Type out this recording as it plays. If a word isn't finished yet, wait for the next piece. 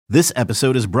This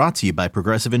episode is brought to you by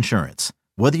Progressive Insurance.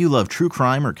 Whether you love true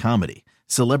crime or comedy,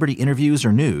 celebrity interviews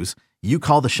or news, you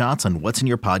call the shots on what's in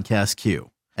your podcast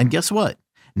queue. And guess what?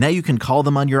 Now you can call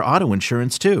them on your auto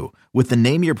insurance too with the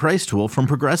Name Your Price tool from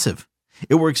Progressive.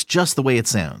 It works just the way it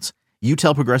sounds. You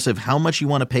tell Progressive how much you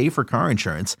want to pay for car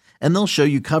insurance, and they'll show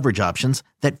you coverage options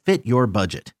that fit your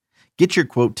budget. Get your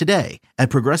quote today at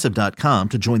Progressive.com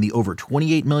to join the over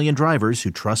 28 million drivers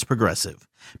who trust Progressive.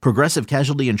 Progressive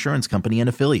Casualty Insurance Company and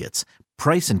Affiliates.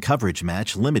 Price and coverage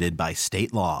match limited by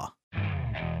state law.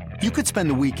 You could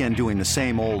spend the weekend doing the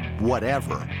same old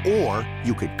whatever, or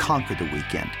you could conquer the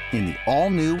weekend in the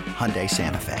all-new Hyundai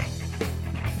Santa Fe.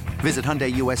 Visit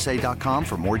HyundaiUSA.com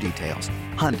for more details.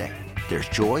 Hyundai, there's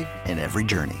joy in every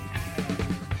journey.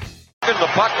 The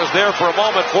puck was there for a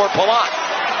moment for Palat.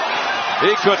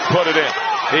 He couldn't put it in.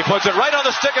 He puts it right on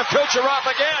the stick of Kucherov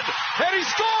again, and he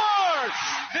scores!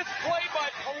 This play by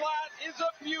Palat is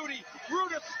a beauty.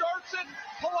 Ruda starts it,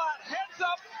 Palat heads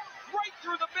up, right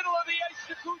through the middle of the ice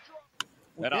to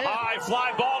Kucherov. And a high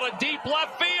fly ball to deep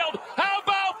left field. How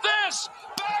about this?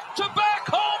 Back-to-back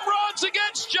home runs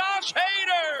against Josh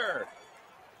Hader.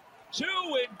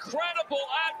 Two incredible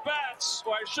at-bats,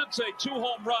 or I should say 2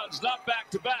 home runs, not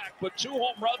back-to-back, but 2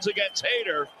 home runs against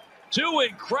Hader. 2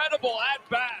 incredible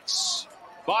at-bats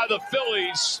by the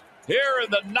Phillies here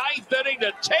in the 9th inning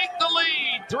to take the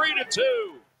lead, 3-2.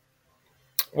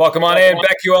 Welcome on in,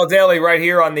 BetQL Daily, right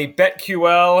here on the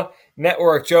BetQL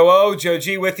Network. Joe O, Joe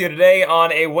G with you today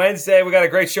on a Wednesday. We got a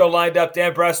great show lined up.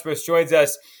 Dan Pressman joins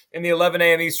us in the 11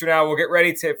 a.m. Eastern hour. We'll get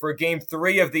ready for Game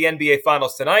 3 of the NBA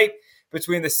Finals tonight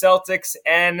between the Celtics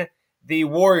and the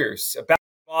Warriors. Back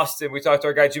in Boston, we talked to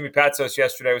our guy Jimmy Patsos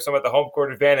yesterday with some of the home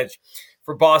court advantage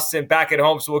for Boston back at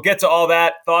home. So we'll get to all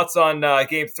that. Thoughts on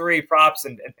Game 3, props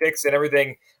and picks and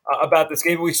everything about this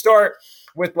game. We start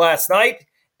with last night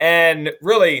and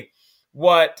really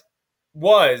what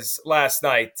was last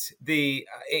night. The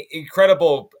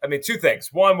incredible, 2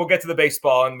 things. One, we'll get to the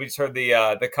baseball, and we just heard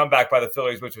the comeback by the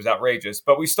Phillies, which was outrageous.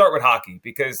 But we start with hockey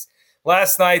because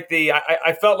last night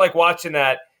I felt like watching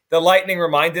that. The Lightning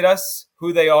reminded us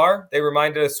who they are. They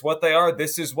reminded us what they are.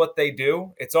 This is what they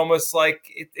do. It's almost like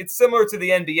it's similar to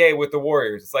the NBA with the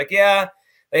Warriors. It's like, yeah,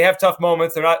 they have tough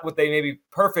moments. They're not what they may be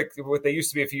perfect, what they used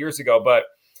to be a few years ago, but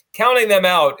counting them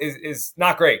out is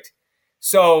not great.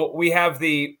 So we have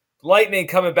the Lightning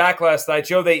coming back last night.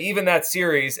 Joe, they even that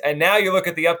series, and now you look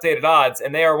at the updated odds,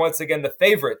 and they are once again the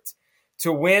favorite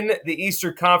to win the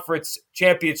Eastern Conference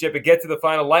Championship and get to the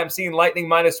final. I'm seeing Lightning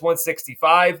minus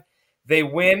 165. They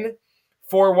win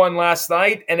 4-1 last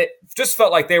night, and it just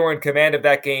felt like they were in command of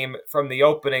that game from the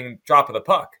opening drop of the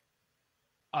puck.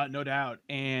 No doubt.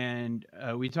 And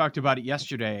we talked about it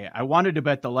yesterday. I wanted to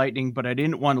bet the Lightning, but I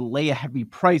didn't want to lay a heavy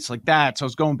price like that. So I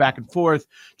was going back and forth.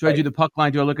 Do I do the puck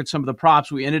line? Do I look at some of the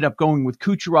props? We ended up going with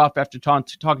Kucherov after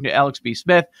talking to Alex B.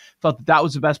 Smith. Felt that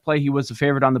was the best play. He was the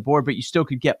favorite on the board, but you still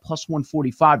could get plus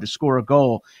 145 to score a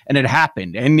goal. And it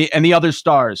happened. And the other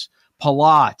stars,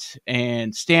 Palat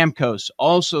and Stamkos,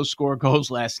 also score goals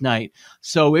last night.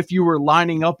 So if you were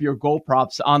lining up your goal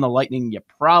props on the Lightning, you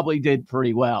probably did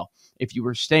pretty well if you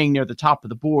were staying near the top of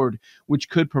the board, which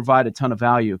could provide a ton of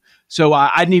value. So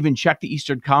I didn't even check the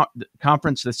Eastern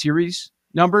Conference, the series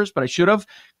numbers, but I should have,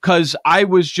 because I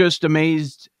was just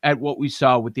amazed at what we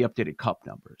saw with the updated Cup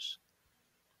numbers.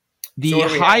 The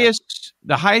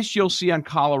highest you'll see on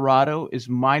Colorado is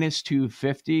minus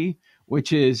 250,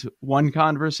 which is one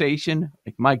conversation.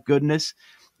 Like, my goodness,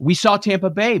 we saw Tampa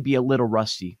Bay be a little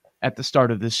rusty at the start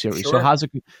of this series. Sure. So how's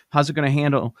it going to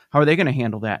handle? How are they going to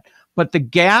handle that? But the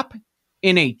gap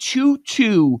in a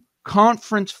 2-2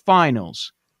 conference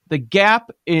finals, the gap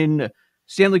in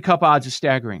Stanley Cup odds is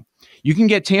staggering. You can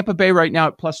get Tampa Bay right now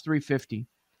at plus 350,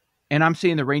 and I'm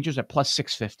seeing the Rangers at plus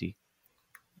 650.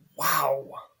 Wow.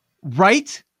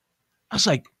 Right? I was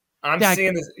like, I'm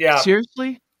seeing this. Yeah.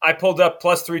 Seriously? I pulled up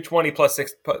plus 320, plus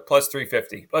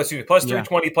 350. Plus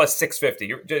 320, plus 650.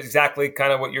 You're exactly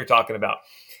kind of what you're talking about.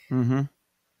 Mm-hmm.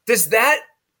 Does that,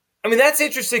 that's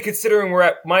interesting considering we're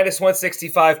at minus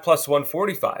 165 plus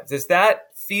 145. Does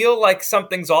that feel like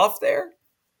something's off there?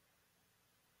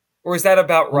 Or is that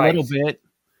about right?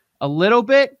 A little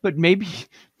bit, but maybe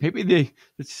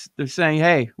they're saying,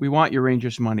 hey, we want your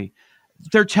Rangers money.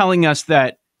 They're telling us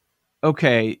that,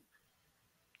 okay,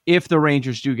 if the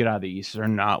Rangers do get out of the East, they're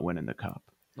not winning the Cup.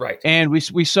 Right. And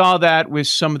we saw that with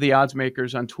some of the odds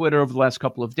makers on Twitter over the last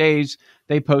couple of days.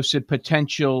 They posted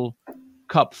potential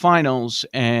Cup finals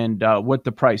and what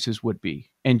the prices would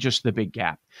be and just the big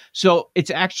gap. So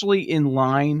it's actually in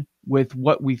line with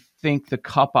what we think the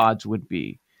Cup odds would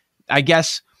be. I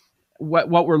guess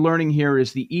what we're learning here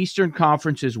is the Eastern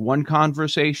Conference is one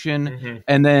conversation,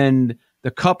 and then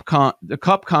the Cup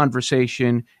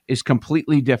conversation is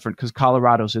completely different because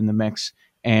Colorado's in the mix,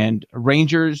 and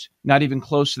Rangers not even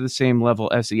close to the same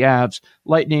level as the Avs.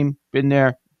 Lightning been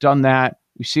there, done that.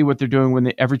 We see what they're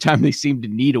doing every time they seem to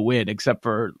need a win, except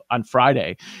for on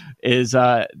Friday, is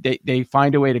they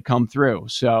find a way to come through.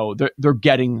 So they're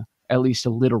getting at least a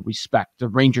little respect. The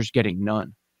Rangers getting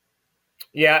none.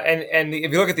 Yeah, and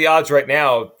if you look at the odds right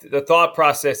now, the thought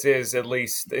process is, at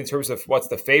least in terms of what's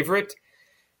the favorite,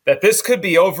 that this could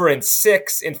be over in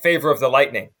 6 in favor of the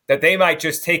Lightning, that they might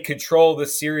just take control of the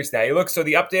series now. You look, so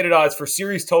the updated odds for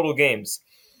series total games,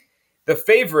 the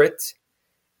favorite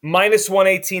minus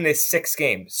 118 is 6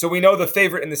 games. So we know the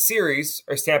favorite in the series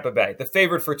is Tampa Bay. The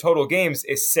favorite for total games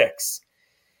is 6.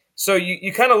 So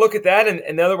you kind of look at that, and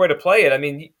another way to play it, I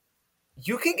mean,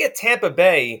 you can get Tampa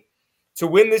Bay to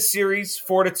win this series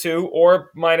 4-2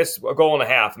 or minus a goal and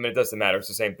a half. I mean, it doesn't matter. It's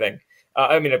the same thing.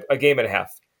 A game and a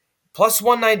half. Plus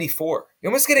 194.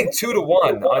 You're almost getting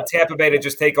 2-1 on Tampa Bay to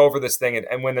just take over this thing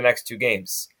and win the next 2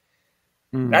 games.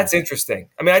 That's interesting.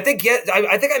 I mean, I think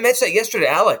I mentioned that yesterday,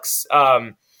 Alex,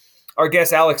 our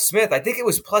guest Alex Smith. I think it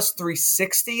was plus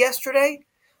 360 yesterday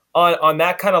on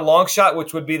that kind of long shot,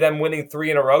 which would be them winning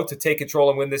 3 in a row to take control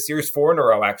and win this series, 4 in a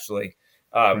row, actually,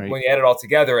 when you add it all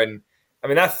together. And I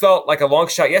mean, that felt like a long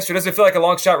shot yesterday. Does it feel like a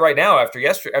long shot right now after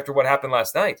what happened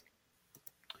last night?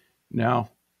 No.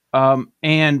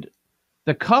 And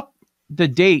the Cup, the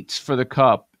dates for the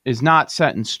Cup is not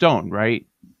set in stone, right?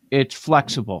 It's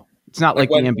flexible. It's not like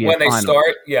the NBA when they Finals.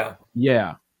 start.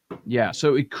 Yeah.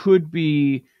 So it could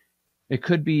be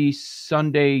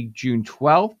Sunday, June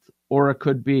 12th, or it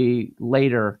could be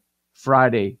later,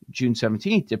 Friday, June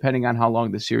 17th, depending on how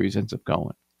long the series ends up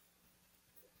going.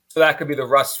 So that could be the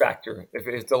rust factor if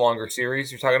it's the longer series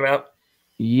you're talking about.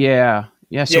 Yeah.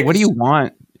 So what do you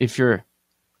want do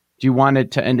you want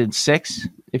it to end in 6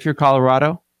 if you're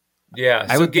Colorado? Yeah.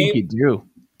 I would think you do.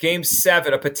 Game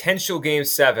 7, a potential Game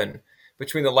 7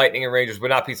 between the Lightning and Rangers would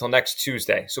not be until next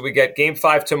Tuesday. So we get Game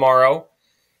 5 tomorrow.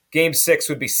 Game 6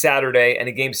 would be Saturday, and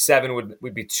a Game 7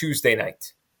 would be Tuesday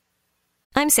night.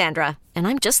 I'm Sandra, and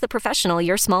I'm just the professional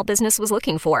your small business was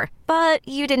looking for. But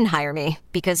you didn't hire me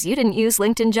because you didn't use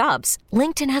LinkedIn Jobs.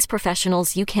 LinkedIn has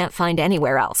professionals you can't find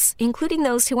anywhere else, including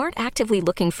those who aren't actively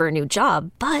looking for a new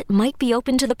job, but might be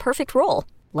open to the perfect role,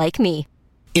 like me.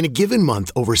 In a given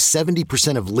month, over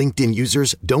 70% of LinkedIn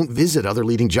users don't visit other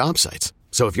leading job sites.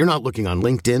 So if you're not looking on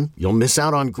LinkedIn, you'll miss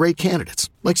out on great candidates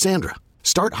like Sandra.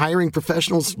 Start hiring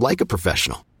professionals like a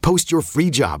professional. Post your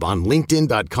free job on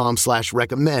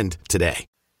linkedin.com/recommend today.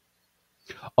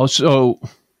 Also,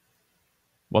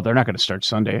 well, they're not going to start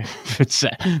Sunday.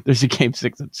 There's a Game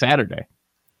 6 on Saturday.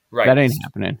 Right. That ain't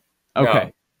happening. Okay.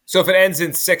 No. So if it ends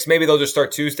in 6, maybe they'll just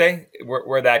start Tuesday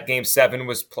where that Game 7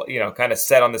 was, kind of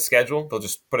set on the schedule. They'll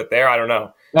just put it there. I don't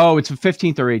know. Oh, it's the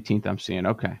 15th or 18th I'm seeing.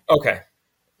 Okay.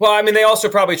 Well, I mean, they also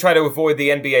probably try to avoid the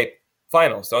NBA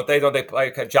Finals, don't they? Don't they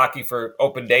play jockey for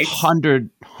open dates?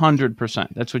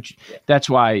 100%. That's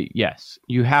why, yes,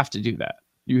 you have to do that.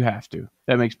 You have to.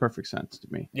 That makes perfect sense to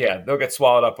me. Yeah, they'll get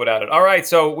swallowed up without it. All right,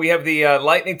 so we have the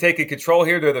Lightning taking control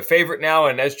here. They're the favorite now,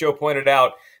 and as Joe pointed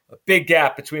out, a big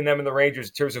gap between them and the Rangers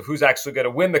in terms of who's actually going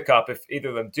to win the Cup if either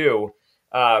of them do.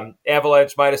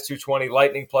 Avalanche minus 220,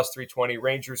 Lightning plus 320,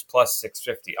 Rangers plus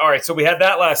 650. All right, so we had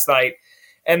that last night,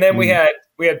 and then we had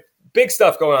big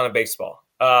stuff going on in baseball.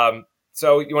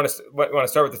 So you want to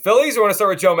start with the Phillies or want to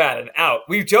start with Joe Maddon? Out.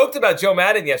 We joked about Joe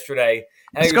Maddon yesterday.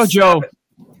 Let's go, Joe.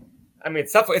 I mean,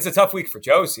 it's a tough week for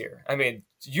Joe's here. I mean,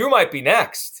 you might be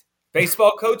next.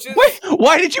 Baseball coaches? Wait,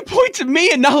 why did you point to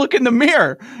me and not look in the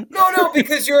mirror? No,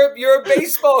 because you're a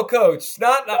baseball coach,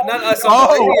 not us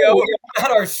on the radio,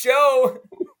 not our show.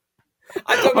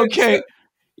 Okay.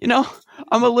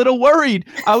 I'm a little worried.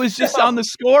 I was just on the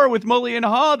score with Mully and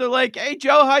Haw. They're like, "Hey,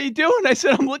 Joe, how you doing?" I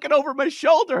said, "I'm looking over my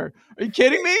shoulder." Are you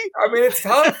kidding me? I mean, it's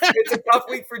tough. It's a tough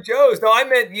week for Joe's. No, I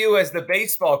meant you as the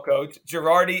baseball coach.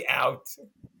 Girardi out.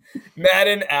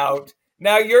 Maddon out.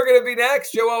 Now you're going to be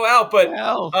next. Joe out. But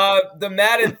the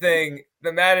Maddon thing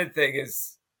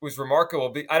was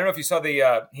remarkable. I don't know if you saw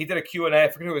he did a Q&A. I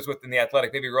forget who it was with in The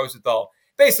Athletic, maybe Rosenthal.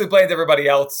 Basically blamed everybody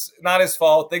else. Not his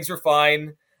fault. Things were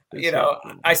fine.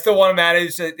 I still want to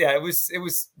manage. Yeah, it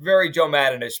was very Joe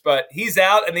Maddonish, but he's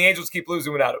out, and the Angels keep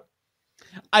losing without him.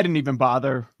 I didn't even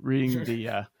bother reading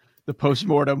the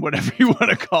postmortem, whatever you want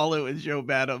to call it, with Joe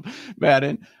Maddon.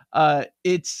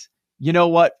 It's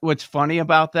what's funny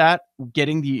about that?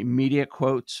 Getting the immediate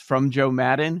quotes from Joe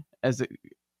Maddon I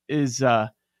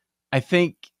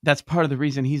think that's part of the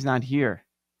reason he's not here,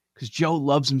 because Joe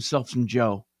loves himself some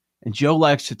Joe, and Joe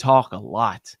likes to talk a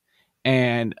lot.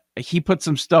 And he put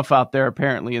some stuff out there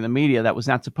apparently in the media that was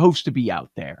not supposed to be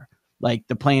out there, like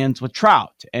the plans with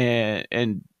Trout,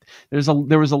 and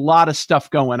there was a lot of stuff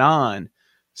going on.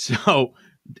 So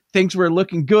things were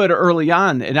looking good early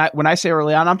on. And when I say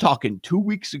early on, I'm talking 2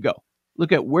 weeks ago.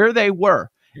 Look at where they were.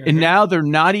 Mm-hmm. And now they're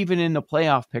not even in the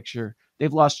playoff picture.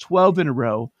 They've lost 12 in a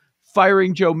row.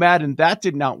 Firing Joe Maddon, that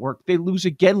did not work. They lose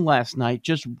again last night.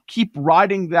 Just keep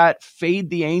riding that fade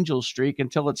the Angels streak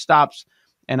until it stops.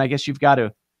 And I guess you've got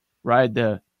to ride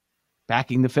the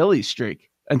backing the Phillies streak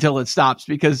until it stops,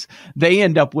 because they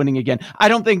end up winning again. I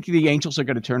don't think the Angels are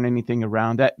going to turn anything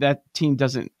around. That team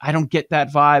doesn't. I don't get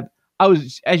that vibe. I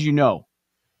was, as you know,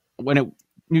 when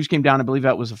news came down, I believe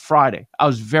that was a Friday, I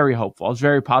was very hopeful. I was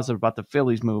very positive about the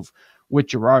Phillies move with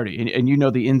Girardi, and you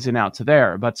know the ins and outs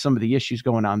there about some of the issues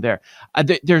going on there.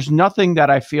 There's nothing that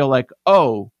I feel like,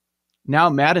 oh, now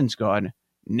Maddon's gone.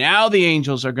 Now the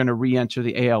Angels are going to re-enter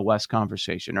the AL West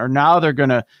conversation, or now they're going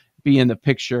to be in the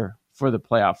picture for the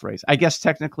playoff race. I guess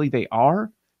technically they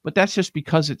are, but that's just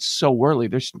because it's so early.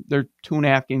 They're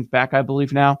 2.5 games back, I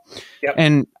believe now. Yep.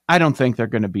 And I don't think they're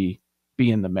going to be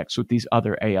in the mix with these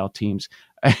other AL teams.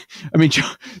 I mean,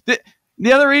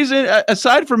 the other reason,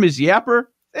 aside from his yapper,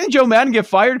 didn't Joe Maddon get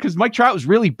fired because Mike Trout was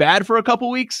really bad for a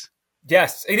couple weeks?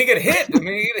 Yes, he didn't get hit. I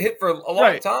mean, he got hit for a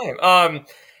long time.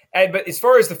 But as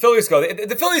far as the Phillies go,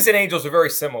 the Phillies and Angels are very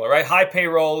similar, right? High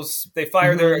payrolls. They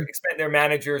fire their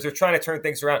managers. They're trying to turn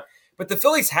things around. But the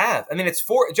Phillies have. I mean, it's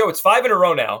 5 in a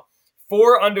row now.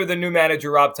 4 under the new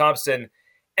manager, Rob Thompson.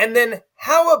 And then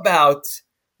how about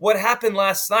what happened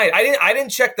last night? I didn't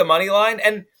check the money line,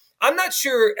 and I'm not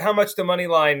sure how much the money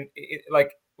line,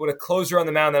 like what a closer on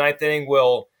the mound in the 9th inning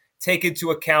will take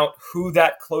into account who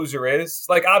that closer is.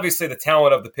 Like, obviously the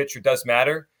talent of the pitcher does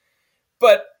matter.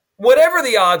 But whatever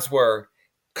the odds were,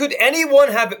 could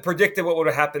anyone have predicted what would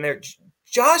have happened there?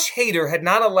 Josh Hader had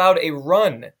not allowed a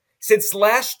run since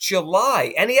last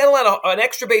July, and he had allowed an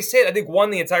extra base hit. I think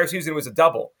one the entire season was a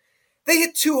double. They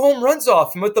hit 2 home runs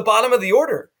off him at the bottom of the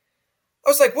order. I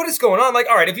was like, what is going on? Like,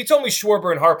 all right, if you told me Schwarber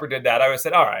and Harper did that, I would have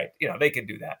said, all right, they could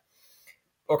do that.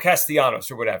 Or Castellanos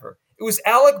or whatever. It was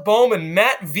Alec Bohm and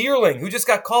Matt Vierling who just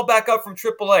got called back up from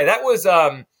AAA. That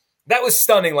was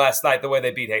stunning last night, the way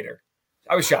they beat Hader.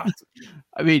 I was shocked.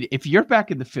 I mean, if you're back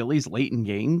in the Phillies late in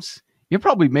games, you're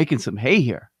probably making some hay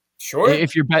here. Sure.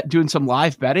 If you're doing some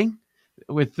live betting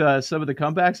with some of the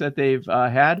comebacks that they've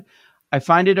had, I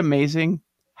find it amazing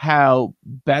how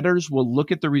bettors will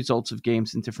look at the results of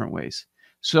games in different ways.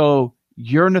 So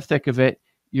you're in the thick of it.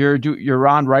 You're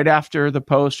on right after the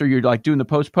post, or you're like doing the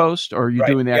post, or you're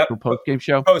doing the actual post-game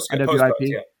show on WIP.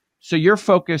 Yeah. So you're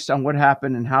focused on what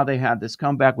happened and how they had this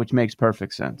comeback, which makes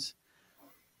perfect sense.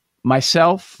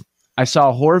 Myself, I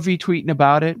saw Horvey tweeting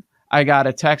about it. I got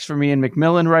a text from Ian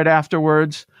McMillan right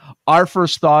afterwards. Our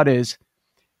first thought is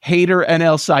Hader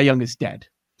NL Cy Young is dead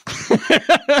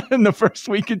in the first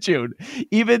week of June,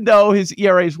 even though his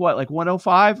ERA is what, like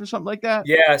 105 or something like that?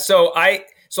 Yeah. So I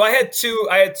had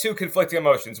two conflicting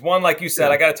emotions. One, like you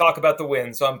said, I got to talk about the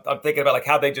win. So I'm thinking about like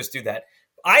how they just do that.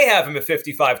 I have him at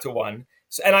 55-1.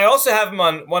 So, and I also have him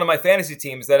on one of my fantasy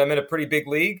teams that I'm in a pretty big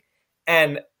league.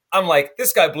 And I'm like,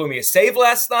 this guy blew me a save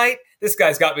last night. This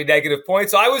guy's got me negative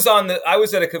points. So I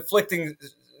was at a conflicting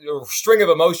string of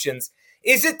emotions.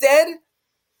 Is it dead?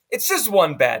 It's just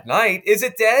one bad night. Is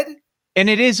it dead? And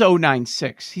it is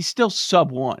 0.96. He's still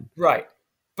sub 1. Right.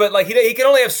 But like he can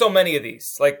only have so many of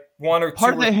these, like 1 or 2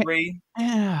 or 3.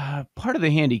 Yeah, part of the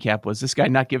handicap was this guy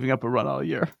not giving up a run all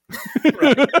year.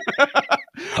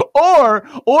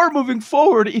 or moving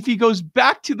forward, if he goes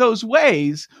back to those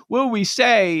ways, will we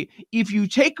say if you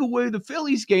take away the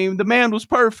Phillies game, the man was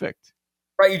perfect?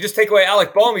 Right, you just take away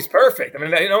Alec Bohm, he's perfect. I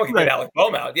mean, no one can get Alec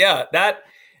Bohm out. Yeah, that.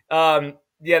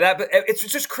 But it's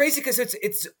just crazy because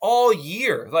it's all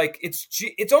year. Like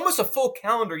it's almost a full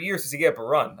calendar year since he gave up a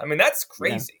run. I mean, that's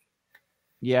crazy.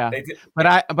 Yeah. But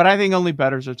I think only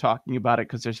bettors are talking about it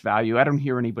because there's value. I don't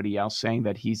hear anybody else saying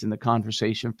that he's in the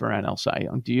conversation for NL Cy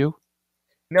Young. Do you?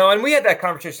 No, and we had that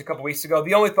conversation a couple weeks ago.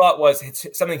 The only thought was it's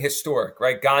something historic,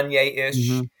 right? Gagne-ish.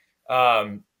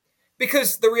 Mm-hmm.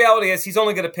 Because the reality is he's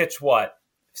only going to pitch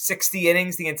 60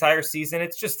 innings the entire season.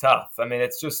 It's just tough. I mean,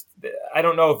 I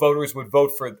don't know if voters would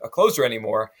vote for a closer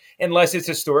anymore unless it's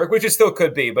historic, which it still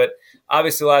could be. But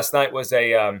obviously last night was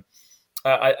a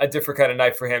different kind of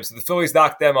night for him. So the Phillies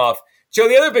knocked them off. Joe,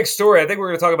 the other big story, I think we're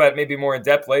going to talk about it maybe more in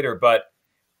depth later, but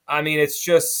I mean, it's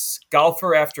just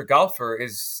golfer after golfer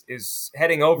is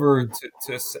heading over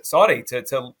to Saudi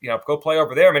to go play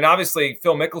over there. I mean, obviously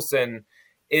Phil Mickelson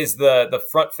is the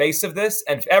front face of this,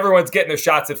 and everyone's getting their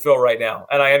shots at Phil right now,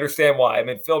 and I understand why. I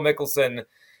mean, Phil Mickelson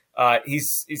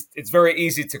it's very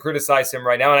easy to criticize him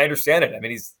right now, and I understand it.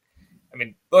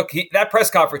 Look, that press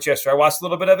conference yesterday, I watched a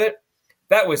little bit of it.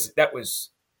 That was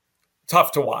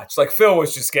tough to watch. Like, Phil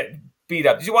was just getting beat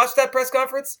up. Did you watch that press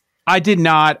conference? I did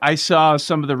not. I saw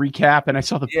some of the recap and I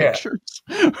saw the pictures.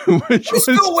 He's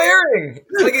still wearing.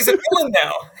 It's like he's a villain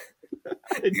now.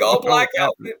 The all black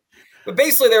outfit. But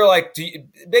basically, they were like,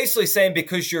 basically saying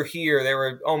because you're here, they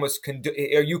were almost,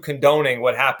 are you condoning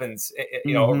what happens,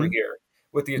 over here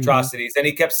with the atrocities? And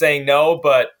he kept saying no,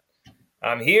 but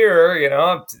I'm here,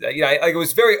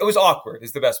 it was awkward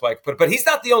is the best way I could put it. But he's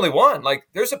not the only one. Like,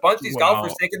 there's a bunch of these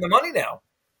golfers taking the money now.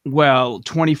 Well,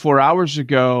 24 hours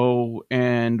ago,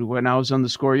 and when I was on the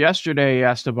Score yesterday, I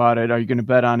asked about it. Are you going to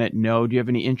bet on it? No. Do you have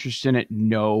any interest in it?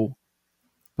 No.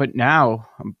 But now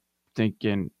I'm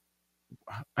thinking,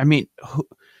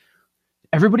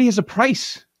 everybody has a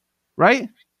price, right?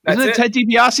 Isn't it Ted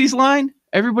DiBiase's line?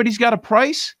 Everybody's got a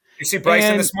price. You see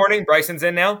Bryson this morning? Bryson's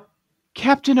in now?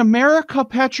 Captain America,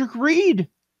 Patrick Reed.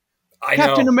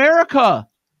 Captain America.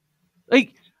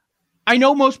 Like, I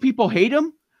know most people hate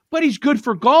him, but he's good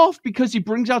for golf because he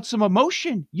brings out some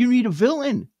emotion. You need a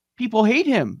villain. People hate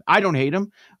him. I don't hate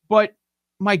him, but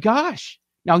my gosh.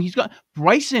 Now he's got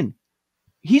Bryson.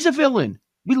 He's a villain.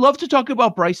 We love to talk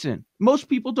about Bryson. Most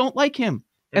people don't like him,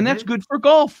 and that's good for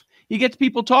golf. He gets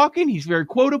people talking. He's very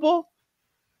quotable.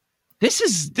 This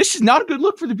is not a good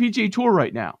look for the PGA Tour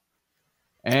right now.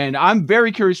 And I'm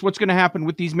very curious what's going to happen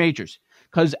with these majors.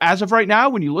 Because as of right now,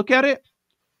 when you look at it,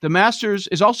 the Masters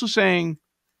is also saying,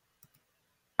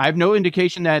 I have no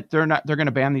indication that they're going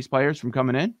to ban these players from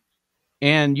coming in.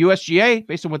 And USGA,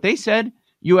 based on what they said,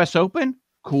 US Open,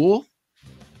 cool.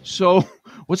 So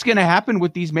what's going to happen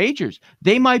with these majors?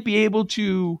 They might be able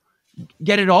to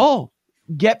get it all,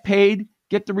 get paid,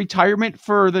 get the retirement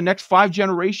for the next 5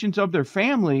 generations of their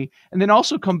family, and then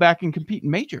also come back and compete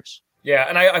in majors. Yeah,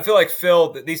 and I feel like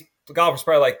Phil, these golfers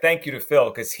probably like, thank you to Phil,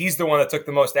 because he's the one that took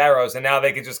the most arrows, and now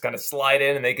they can just kind of slide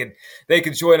in and they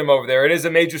can join him over there. It is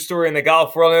a major story in the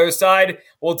golf world. On the other side,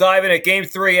 we'll dive in at Game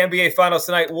 3 NBA Finals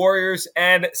tonight, Warriors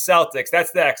and Celtics.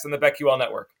 That's next on the BetQL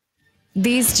Network.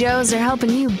 These Joes are helping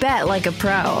you bet like a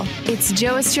pro. It's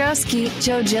Joe Ostrowski,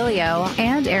 Joe Giglio,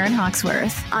 and Aaron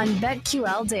Hawksworth on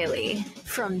BetQL Daily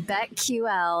from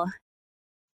BetQL.